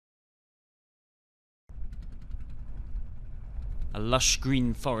A lush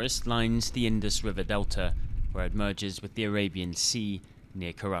green forest lines the Indus River delta, where it merges with the Arabian Sea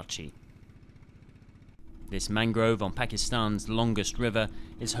near Karachi. This mangrove on Pakistan's longest river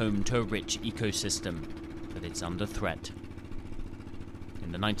is home to a rich ecosystem, but it's under threat.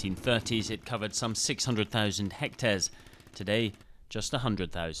 In the 1930s, it covered some 600,000 hectares. Today, just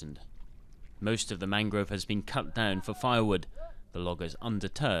 100,000. Most of the mangrove has been cut down for firewood, the loggers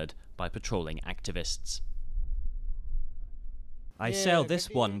undeterred by patrolling activists. I sell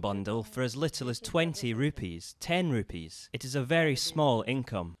this one bundle for as little as 20 rupees, 10 rupees. It is a very small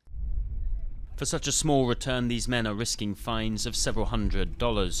income. For such a small return, these men are risking fines of several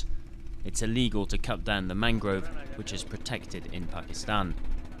 $100s. It's illegal to cut down the mangrove, which is protected in Pakistan.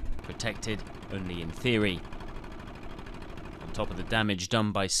 Protected only in theory. On top of the damage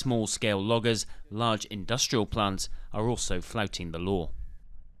done by small-scale loggers, large industrial plants are also flouting the law.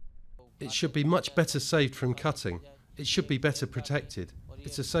 It should be much better saved from cutting. It should be better protected.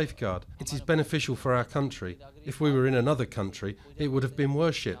 It's a safeguard. It is beneficial for our country. If we were in another country, it would have been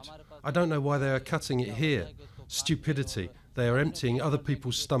worshipped. I don't know why they are cutting it here. Stupidity. They are emptying other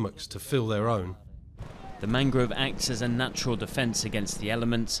people's stomachs to fill their own. The mangrove acts as a natural defense against the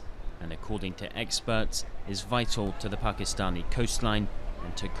elements, and according to experts, is vital to the Pakistani coastline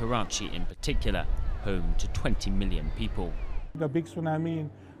and to Karachi in particular, home to 20 million people. The big tsunami in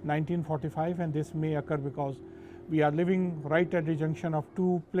 1945, and this may occur because we are living right at the junction of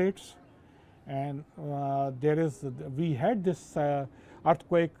two plates, and we had this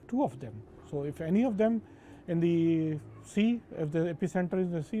earthquake, two of them. So if any of them in the sea, if the epicenter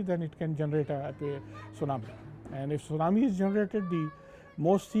is the sea, then it can generate a tsunami. And if tsunami is generated, the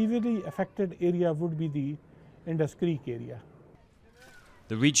most severely affected area would be the Indus Creek area.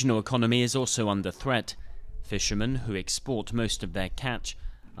 The regional economy is also under threat. Fishermen, who export most of their catch,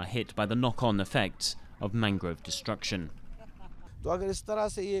 are hit by the knock-on effects of mangrove destruction. If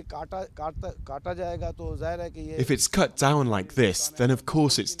it's cut down like this, then of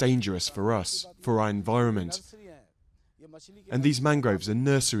course it's dangerous for us, for our environment. And these mangroves are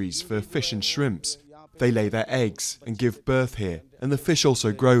nurseries for fish and shrimps. They lay their eggs and give birth here, and the fish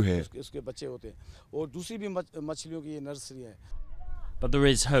also grow here. But there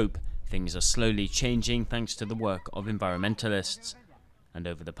is hope. Things are slowly changing thanks to the work of environmentalists. And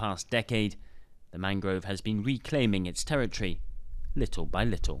over the past decade, the mangrove has been reclaiming its territory, little by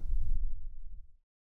little.